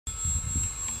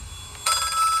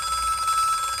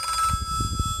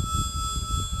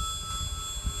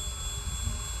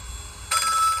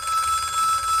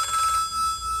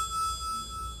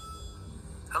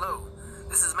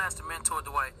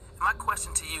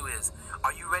you is,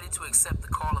 are you ready to accept the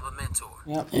call of a mentor?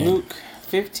 Yep. Yeah. Luke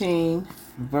 15,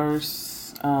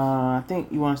 verse, I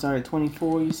think you want to start at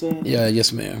 24, you said? Yeah,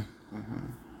 yes, ma'am. Mm-hmm.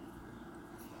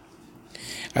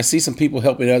 I see some people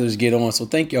helping others get on, so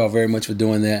thank y'all very much for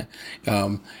doing that.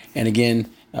 And again,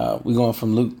 we're going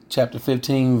from Luke chapter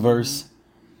 15, verse...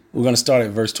 We're going to start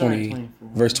at verse 20,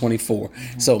 verse 24.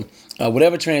 Mm-hmm. So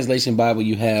whatever translation Bible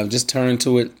you have, just turn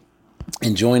to it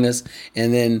and join us.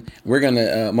 And then we're going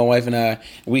to, my wife and I,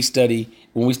 when we study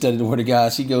the Word of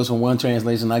God, she goes from one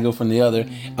translation, I go from the other.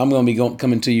 Mm-hmm. I'm going to be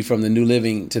coming to you from the New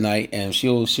Living tonight, and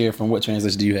she'll share from what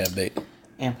translation do you have, babe?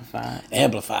 Amplified.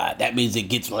 Amplified. That means it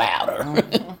gets louder.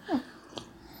 Mm-hmm.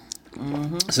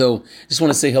 Mm-hmm. So just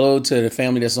want to say hello to the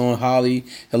family that's on. Holly,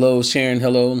 hello. Sharon,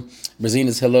 hello.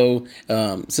 Brazina's, hello.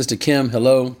 Sister Kim,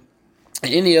 hello.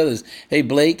 And any others. Hey,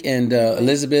 Blake and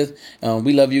Elizabeth,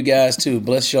 we love you guys too.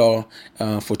 Bless y'all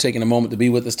for taking a moment to be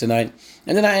with us tonight.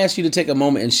 And then I ask you to take a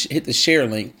moment and hit the share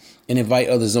link and invite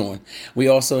others on. We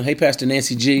also, hey, Pastor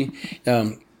Nancy G,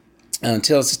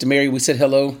 tell Sister Mary we said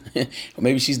hello.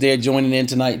 Maybe she's there joining in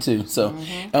tonight too. So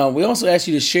we also ask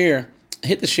you to share,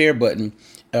 hit the share button.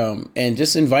 And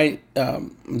just invite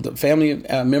the family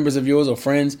members of yours or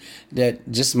friends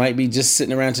that just might be just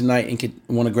sitting around tonight and could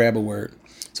want to grab a word.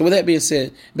 So with that being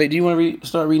said, babe, do you want to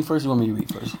start reading first? Or you want me to read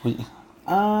first?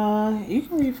 You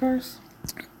can read first.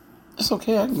 It's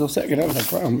okay. I can go second. I don't have a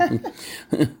problem.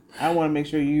 I want to make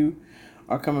sure you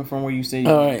are coming from where you say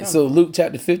you're All right. So Luke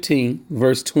chapter 15,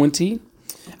 verse 20.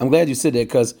 I'm glad you said that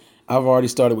because I've already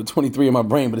started with 23 in my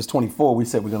brain, but it's 24 we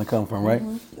said we're going to come from, right?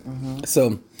 Mm-hmm. Mm-hmm.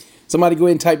 So somebody go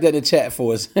ahead and type that in the chat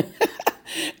for us.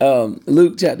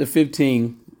 Luke chapter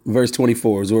 15, verse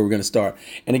 24 is where we're going to start.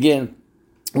 And again,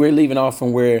 we're leaving off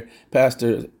from where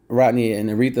Pastor Rodney and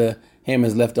Aretha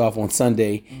Hammonds left off on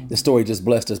Sunday. Mm-hmm. The story just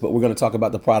blessed us, but we're going to talk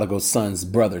about the prodigal son's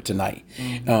brother tonight.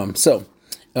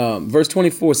 Mm-hmm. Verse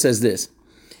 24 says this: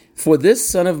 "For this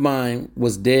son of mine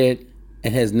was dead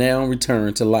and has now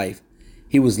returned to life.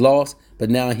 He was lost, but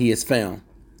now he is found.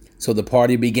 So the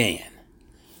party began."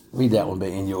 Read that one,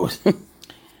 babe, in yours.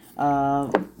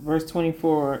 Verse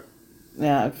 24.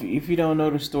 Now, if you don't know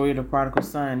the story of the prodigal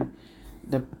son,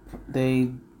 one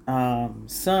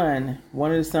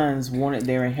of the sons wanted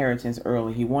their inheritance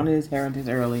early. He wanted his inheritance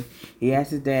early. He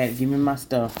asked his dad, "Give me my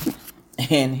stuff,"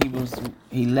 and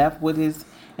he left with his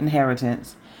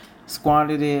inheritance,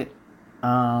 squandered it,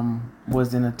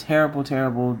 was in a terrible,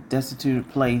 terrible, destitute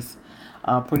place,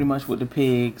 pretty much with the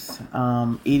pigs,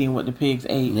 eating what the pigs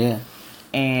ate. Yeah.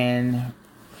 And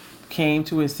came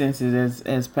to his senses,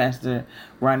 as Pastor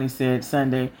Rodney said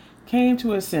Sunday, came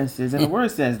to his senses, and the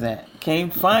word says that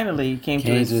finally came to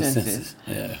his senses.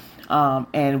 Yeah.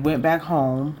 And went back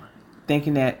home,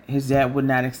 thinking that his dad would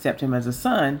not accept him as a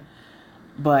son,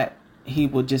 but he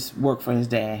would just work for his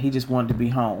dad. He just wanted to be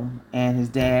home, and his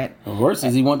dad. The word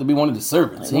says he wanted to be one of the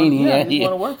servants. He wanted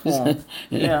to work for him.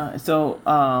 Yeah. So,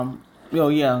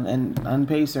 and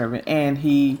unpaid servant, and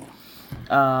he.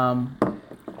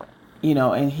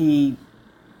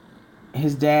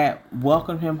 His dad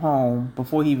welcomed him home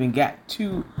before he even got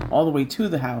all the way to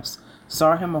the house,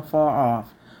 saw him afar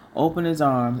off, opened his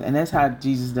arms, and that's how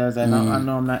Jesus does that. I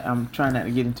know I'm trying not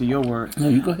to get into your word. No,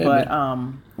 you go ahead. But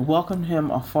welcomed him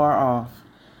afar off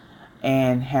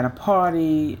and had a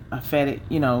party,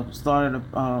 slaughtered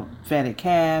a fatted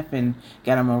calf and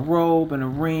got him a robe and a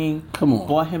ring. Come on.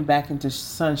 Brought him back into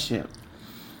sonship.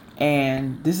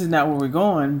 And this is not where we're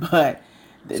going, but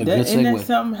isn't that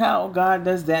somehow God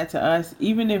does that to us?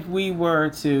 Even if we were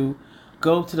to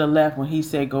go to the left when he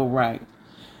said go right,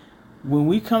 when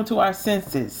we come to our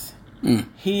senses,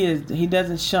 he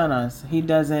doesn't shun us. He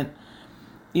doesn't,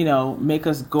 make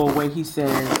us go away. He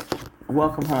says,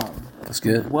 "Welcome home." That's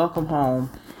good. Welcome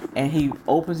home. And he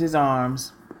opens his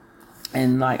arms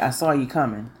and I saw you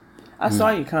coming. I saw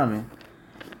you coming,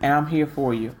 and I'm here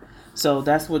for you. So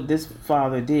that's what this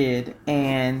father did.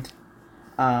 And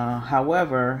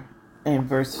however, in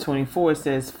verse 24 it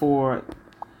says,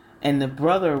 and the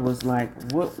brother was like,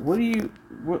 what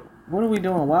are we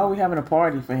doing? Why are we having a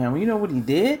party for him? You know what he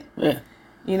did? Yeah.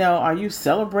 Are you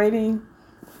celebrating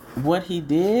what he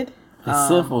did? His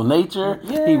sinful nature.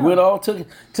 Yeah. He went all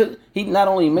he not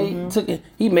only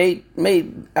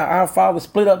made our father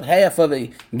split up half of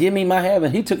it, give me my half,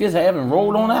 and he took his half and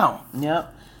rolled on out.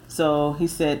 Yep. So he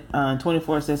said,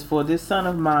 24 says, "For this son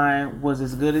of mine was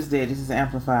as good as dead." This is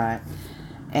amplified.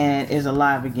 "And is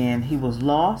alive again. He was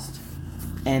lost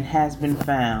and has been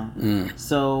found."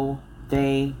 So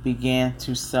they began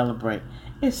to celebrate.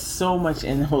 It's so much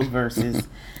in those verses.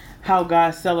 How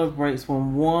God celebrates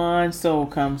when one soul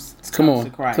comes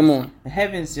to Christ. Come on. The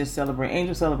heavens just celebrate.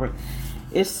 Angels celebrate.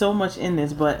 it's so much in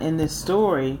this, but in this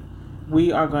story,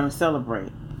 we are going to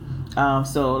celebrate.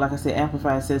 So, like I said,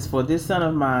 Amplified says, "For this son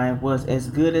of mine was as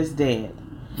good as dead,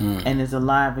 and is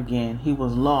alive again. He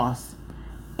was lost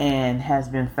and has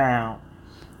been found."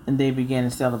 And they began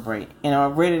to celebrate. And I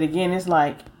read it again. It's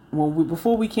like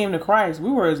before we came to Christ,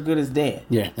 we were as good as dead.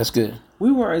 Yeah, that's good.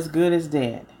 We were as good as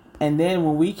dead, and then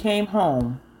when we came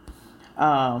home,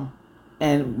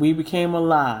 and we became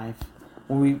alive,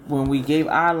 when we gave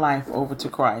our life over to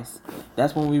Christ,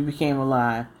 that's when we became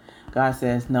alive. God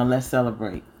says, "Now let's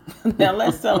celebrate." Now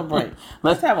let's celebrate.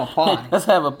 Let's have a party. Let's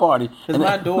have a party. Because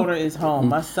my daughter is home.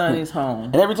 My son is home.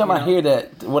 And every time I hear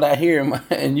that, what I hear,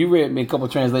 and you read me a couple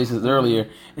of translations earlier,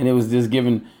 and it was just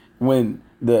given when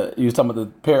you was talking about the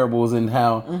parables and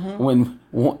how when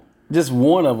just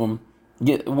one of them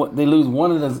they lose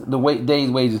one of the day's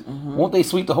wages, won't they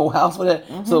sweep the whole house for that?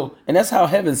 So, and that's how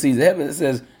heaven sees it. Heaven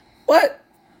says, "What?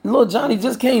 Little Johnny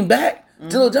just came back.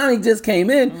 Little Johnny just came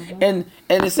in," and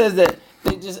it says that.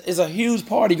 It's a huge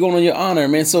party going on in your honor,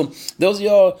 man. So those of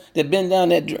y'all that been down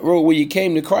that road where you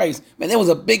came to Christ, man, there was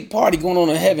a big party going on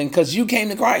in heaven because you came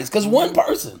to Christ, because one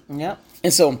person. Yep.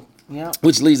 And so,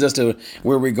 which leads us to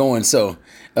where we're going. So,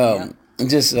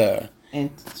 just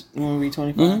and you want to read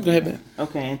 25? Go ahead, man.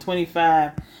 Okay, and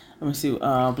 25. Let me see.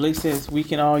 Blake says we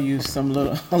can all use a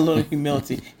little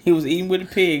humility. He was eating with the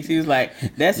pigs. He was like,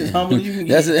 "That's as humble as you can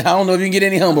get." I don't know if you can get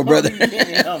any humble, brother.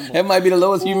 That might be the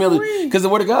lowest humility, because the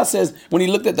Word of God says when He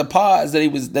looked at the pods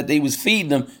that they was feeding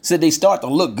them, said they start to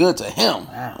look good to Him.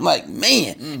 Wow. I'm like,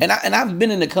 man, and I've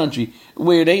been in the country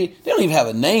where they don't even have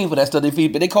a name for that stuff they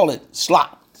feed, but they call it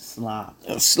slop.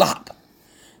 Slop.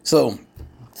 So.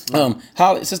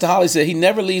 Sister Holly said he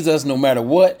never leaves us no matter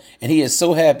what, and he is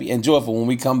so happy and joyful when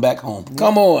we come back home. Yeah.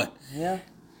 Come on. Yeah.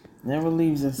 Never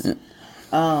leaves us.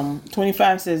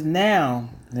 25 says, now,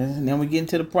 then we get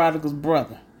into the prodigal's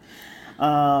brother.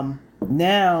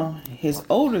 Now his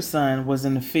older son was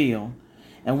in the field,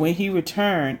 and when he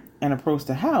returned and approached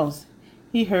the house,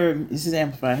 he heard, this is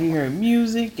amplified, he heard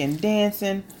music and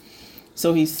dancing.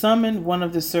 So he summoned one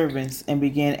of the servants and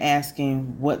began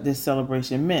asking what this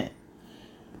celebration meant.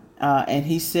 And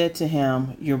he said to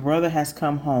him, "Your brother has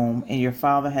come home, and your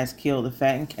father has killed the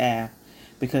fattened calf,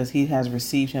 because he has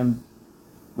received him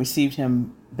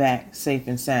back safe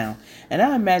and sound." And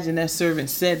I imagine that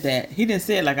servant said that. He didn't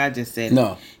say it like I just said it.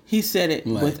 No. He said it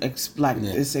with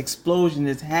this explosion,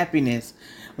 this happiness.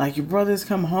 Like, your brother's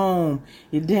come home.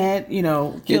 Your dad,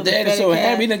 your dad is so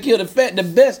happy to kill the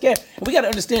best calf. We got to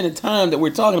understand the time that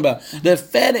we're talking about. The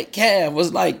fatted calf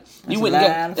was like,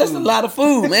 that's a lot of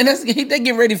food, man. They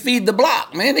getting ready to feed the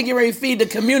block, man. They get ready to feed the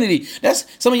community. That's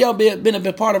some of y'all been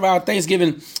a part of our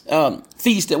Thanksgiving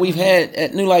feast that we've had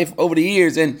at New Life over the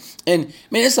years, and man,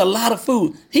 it's a lot of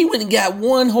food. He went and got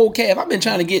one whole calf. I've been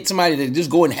trying to get somebody to just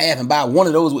go in half and buy one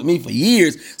of those with me for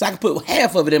years, so I can put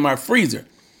half of it in my freezer.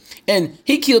 And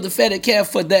he killed the fatted calf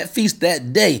for that feast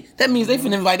that day. That means they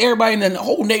finna invite everybody in the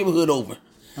whole neighborhood over.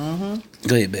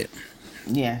 Go ahead, babe.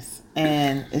 Yes.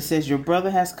 And it says, your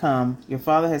brother has come. Your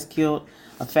father has killed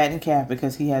a fattened calf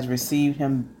because he has received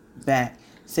him back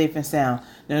safe and sound.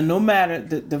 Now, no matter,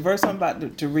 the verse I'm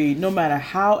about to read, no matter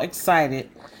how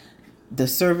excited the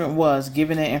servant was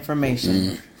given that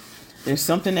information, there's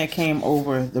something that came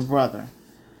over the brother.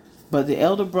 But the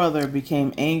elder brother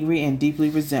became angry and deeply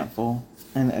resentful.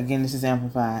 And again, this is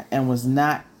amplified, and was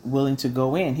not willing to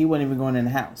go in. He wasn't even going in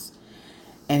the house.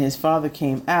 And his father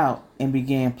came out and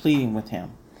began pleading with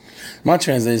him. My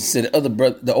translation said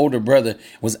the older brother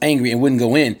was angry and wouldn't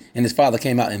go in, and his father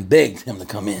came out and begged him to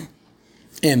come in.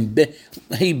 And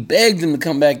he begged him to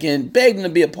come back in, begged him to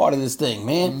be a part of this thing,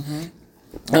 man.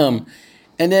 And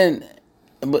then,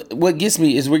 but what gets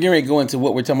me is we're getting ready to go into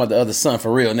what we're talking about, the other son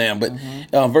for real now. But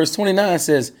verse 29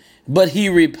 says, but he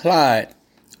replied,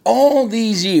 all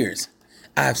these years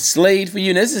I've slaved for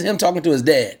you. And this is him talking to his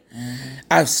dad.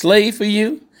 I've slaved for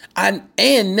you. And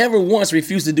never once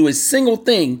refused to do a single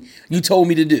thing you told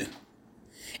me to do.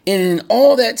 And in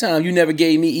all that time, you never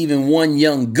gave me even one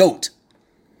young goat.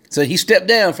 So he stepped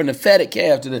down from the fatted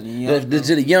calf to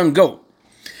the young goat.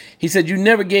 He said, you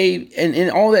never gave, and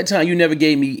in all that time, you never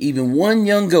gave me even one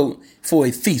young goat for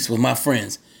a feast with my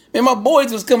friends. Man, my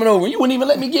boys was coming over. You wouldn't even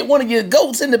let me get one of your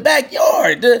goats in the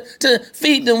backyard to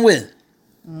feed them with.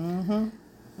 Come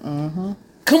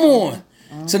on.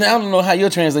 So now I don't know how your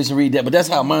translation read that, but that's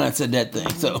how mine said that thing.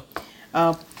 So,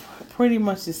 pretty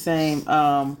much the same.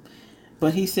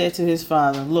 But he said to his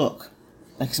father, "Look!"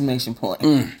 Exclamation point.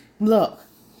 Look,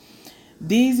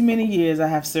 these many years I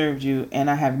have served you, and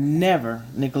I have never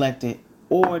neglected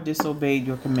or disobeyed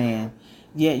your command.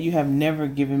 Yet you have never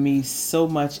given me so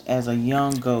much as a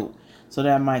young goat, so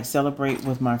that I might celebrate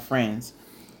with my friends.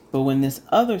 But when this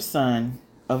other son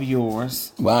of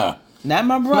yours, Wow. not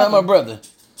my brother, Not my brother.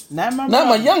 not my Not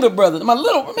my brother, younger brother. My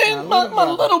little man. My My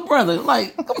little little brother.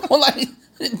 Like, come on, like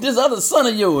this other son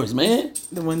of yours, man.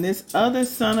 when this other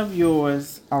son of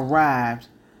yours arrived,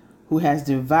 who has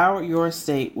devoured your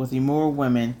estate with immoral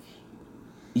women,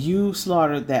 you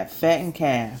slaughtered that fattened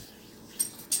calf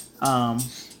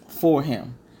for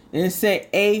him. It didn't say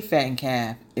a fattened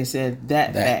calf. It said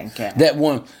that fattened calf. That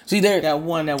one. See there. That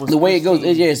one that was the way it goes.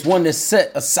 conceived. Yeah, it's one that's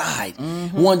set aside.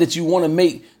 One that you want to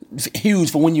make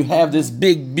huge for when you have this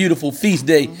big, beautiful feast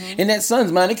day. And that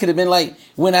son's mine. It could have been like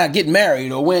when I get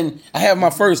married, or when I have my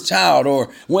first child, or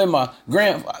when my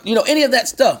any of that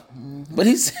stuff. But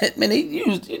he said, man,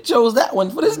 he chose that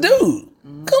one for this dude.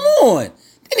 Come on.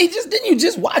 Didn't you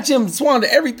just watch him squander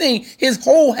everything, his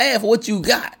whole half of what you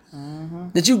got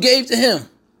that you gave to him?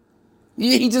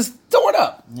 He just tore it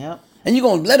up. Yep. And you're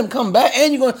gonna let him come back,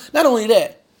 and you're gonna not only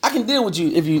that, I can deal with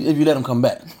you if you let him come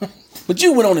back. But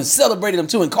you went on and celebrated him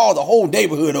too and called the whole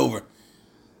neighborhood over.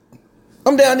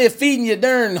 I'm down there feeding your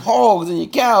darn hogs and your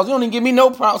cows. You don't even give me no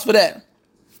props for that.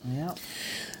 Yep.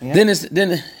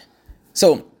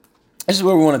 So this is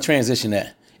where we want to transition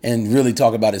at and really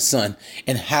talk about his son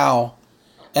and how,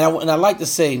 and I like to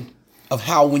say of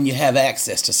how when you have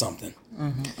access to something.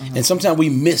 And sometimes we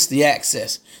miss the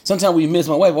access. Sometimes we miss.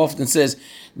 My wife often says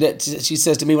that she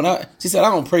says to me she said, I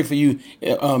don't pray for you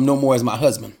no more as my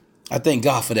husband. I thank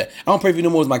God for that. I don't pray for you no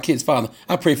more as my kid's father.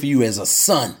 I pray for you as a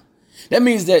son. That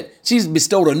means that she's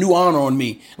bestowed a new honor on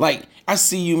me. Like, I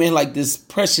see you, man, like this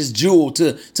precious jewel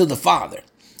to the father.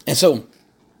 And so,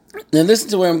 now listen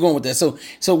to where I'm going with that.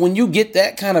 So when you get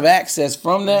that kind of access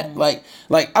from that, like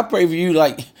I pray for you,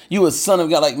 like you a son of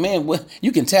God, like, man,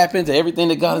 you can tap into everything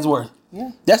that God is worth.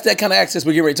 Yeah. That's that kind of access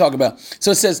we're getting ready to talk about.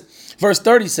 So it says, verse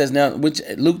 30 says now, which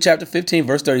Luke chapter 15,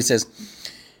 verse 30 says,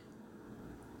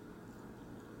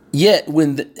 yet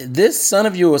when this son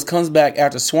of yours comes back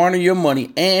after squandering your money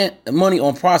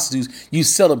on prostitutes, you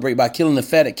celebrate by killing the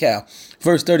fatted cow.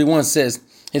 Verse 31 says,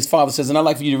 his father says, and I'd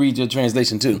like for you to read your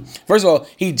translation too. First of all,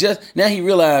 he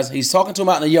realized he's talking to him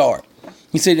out in the yard.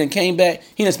 He said he done came back.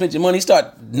 He done spent your money. He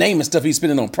started naming stuff he's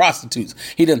spending on prostitutes.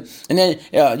 He done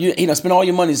spent all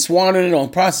your money squandering it on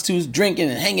prostitutes, drinking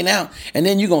and hanging out. And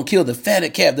then you're going to kill the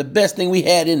fatted calf, the best thing we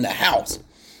had in the house.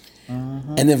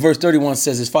 And then verse 31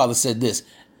 says his father said this.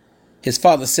 His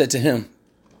father said to him,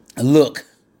 look,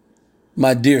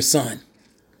 my dear son,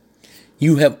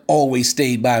 you have always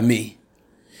stayed by me,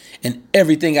 and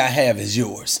everything I have is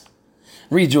yours.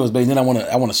 Read yours, baby. Then I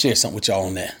want to share something with y'all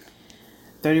on that.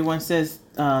 31 says,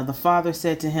 the father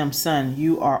said to him, son,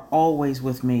 you are always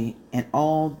with me, and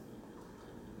all,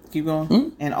 keep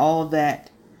going, and all that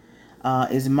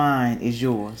is mine is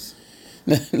yours.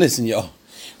 Listen, y'all,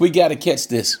 we got to catch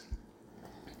this.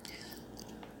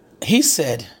 He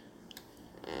said,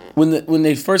 when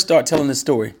they first start telling this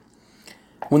story,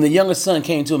 when the younger son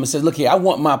came to him and said, look here, I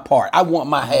want my part. I want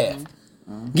my half.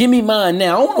 Give me mine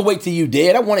now. I don't want to wait till you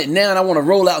dead. I want it now, and I want to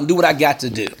roll out and do what I got to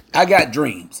do. I got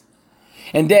dreams.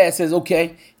 And dad says,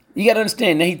 okay, you got to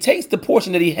understand. Now he takes the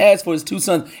portion that he has for his two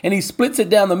sons and he splits it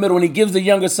down the middle, and he gives the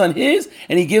younger son his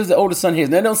and he gives the older son his.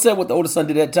 Now they don't say what the older son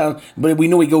did at that time, but we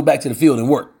know he go back to the field and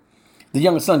work. The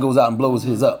younger son goes out and blows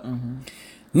his up.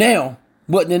 Now,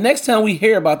 but the next time we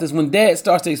hear about this, when dad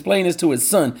starts to explain this to his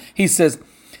son, he says,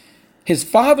 his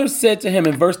father said to him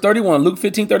in verse 31, Luke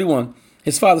 15:31,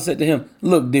 his father said to him,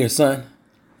 look, dear son,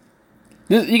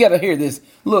 you got to hear this.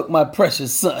 Look, my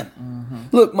precious son.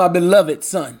 Look, my beloved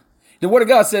son. The word of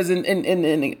God says in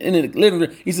the living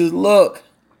room, he says, look,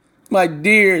 my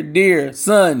dear, dear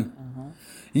son,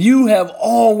 you have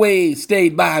always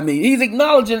stayed by me. He's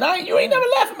acknowledging, you ain't never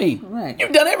left me. Right.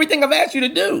 You've done everything I've asked you to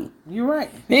do. You're right.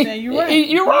 You're right.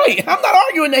 You're right. I'm not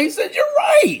arguing that. He says, you're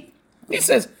right. He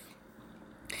says,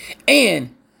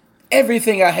 and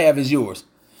everything I have is yours.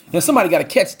 Now, somebody got to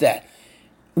catch that.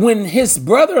 When his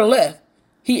brother left,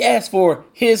 he asked for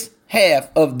his half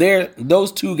of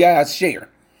those two guys' share.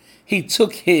 He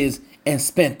took his and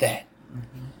spent that.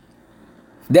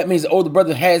 That means the older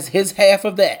brother has his half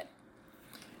of that.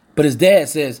 But his dad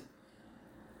says,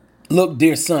 look,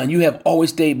 dear son, you have always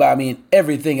stayed by me, and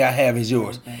everything I have is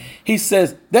yours. He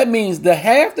says, that means the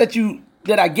half that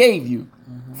I gave you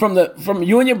from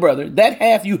you and your brother, that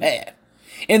half you have.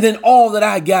 And then all that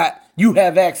I got, you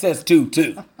have access to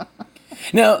too.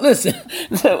 Now, listen,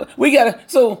 a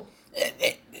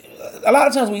lot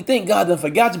of times we think God done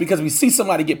forgot you because we see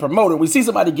somebody get promoted. We see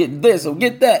somebody get this or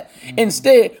get that.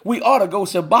 Instead, we ought to go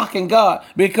shabbaking God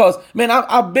because, man,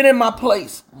 I've been in my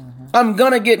place. I'm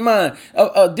going to get mine.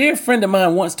 A dear friend of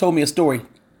mine once told me a story.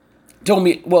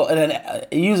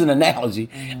 Use an analogy.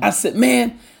 I said,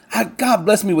 man, God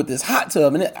blessed me with this hot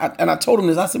tub. And I told him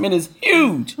this. I said, man, it's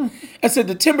huge. I said,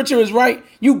 the temperature is right.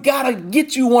 You got to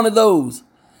get you one of those.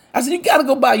 I said, you got to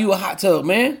go buy you a hot tub,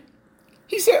 man.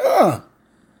 He said, I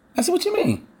said, what you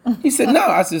mean? He said, no.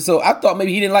 I said, so I thought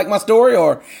maybe he didn't like my story,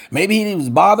 or maybe he was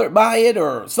bothered by it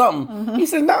or something. Mm-hmm. He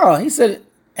said, no. He said,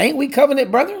 ain't we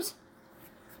covenant brothers?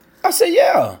 I said,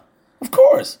 yeah, of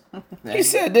course. He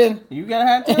said, then you got a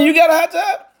hot tub? You got a hot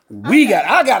tub?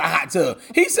 I got a hot tub.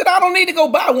 He said, I don't need to go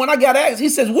buy one. I got access. He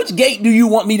says, which gate do you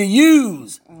want me to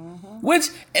use? Mm-hmm.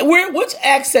 Which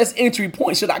access entry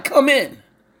point should I come in?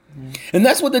 Mm-hmm. And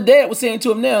that's what the dad was saying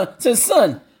to him now. He says,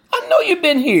 son, I know you've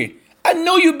been here. I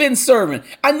know you've been serving.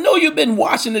 I know you've been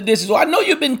washing the dishes. Or I know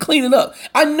you've been cleaning up.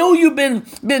 I know you've been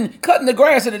cutting the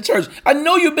grass at the church. I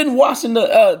know you've been washing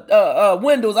the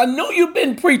windows. I know you've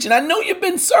been preaching. I know you've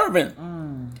been serving.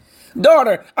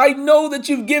 Daughter, I know that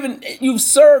you've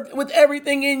served with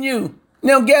everything in you.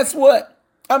 Now, guess what?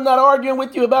 I'm not arguing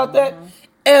with you about that.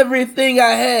 Everything I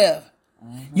have,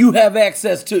 you have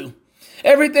access to.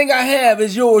 Everything I have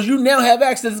is yours. You now have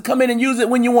access to come in and use it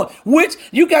when you want. Which,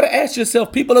 you got to ask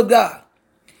yourself, people of God,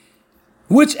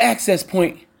 which access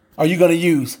point are you going to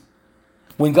use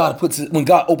when God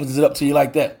opens it up to you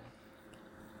like that?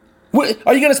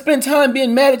 Are you going to spend time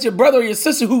being mad at your brother or your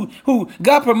sister who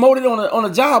got promoted on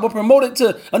a job or promoted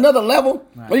to another level?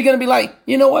 Right. Or are you going to be like,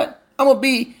 you know what? I'm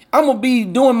gonna be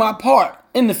doing my part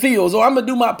in the fields, or I'm gonna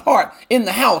do my part in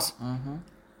the house,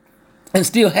 and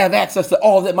still have access to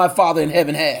all that my Father in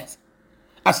heaven has.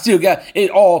 I still got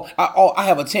it all. I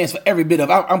have a chance for every bit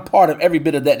of. I'm part of every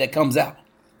bit of that comes out.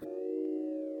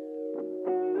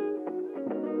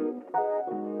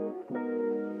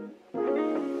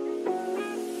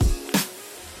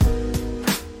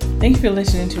 Thank you for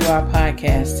listening to our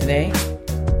podcast today,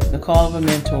 The Call of a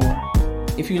Mentor.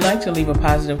 If you'd like to leave a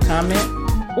positive comment,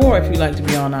 or if you'd like to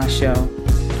be on our show,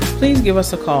 please give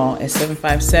us a call at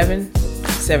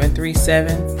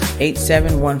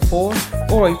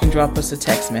 757-737-8714, or you can drop us a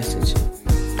text message.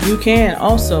 You can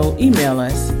also email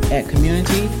us at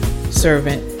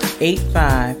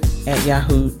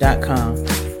communityservant85@yahoo.com.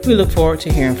 We look forward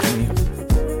to hearing from you.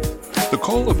 The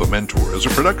Call of a Mentor is a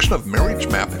production of Marriage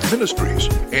Map Ministries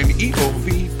and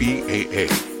EOVBAA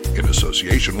in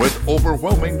association with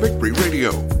Overwhelming Victory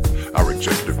Radio. Our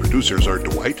executive producers are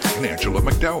Dwight and Angela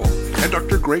McDowell and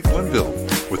Dr. Greg Glenville,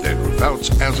 with Andrew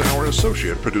Fouts as our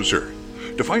associate producer.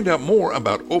 To find out more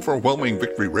about Overwhelming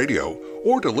Victory Radio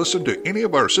or to listen to any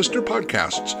of our sister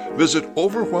podcasts, visit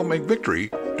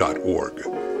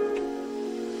overwhelmingvictory.org.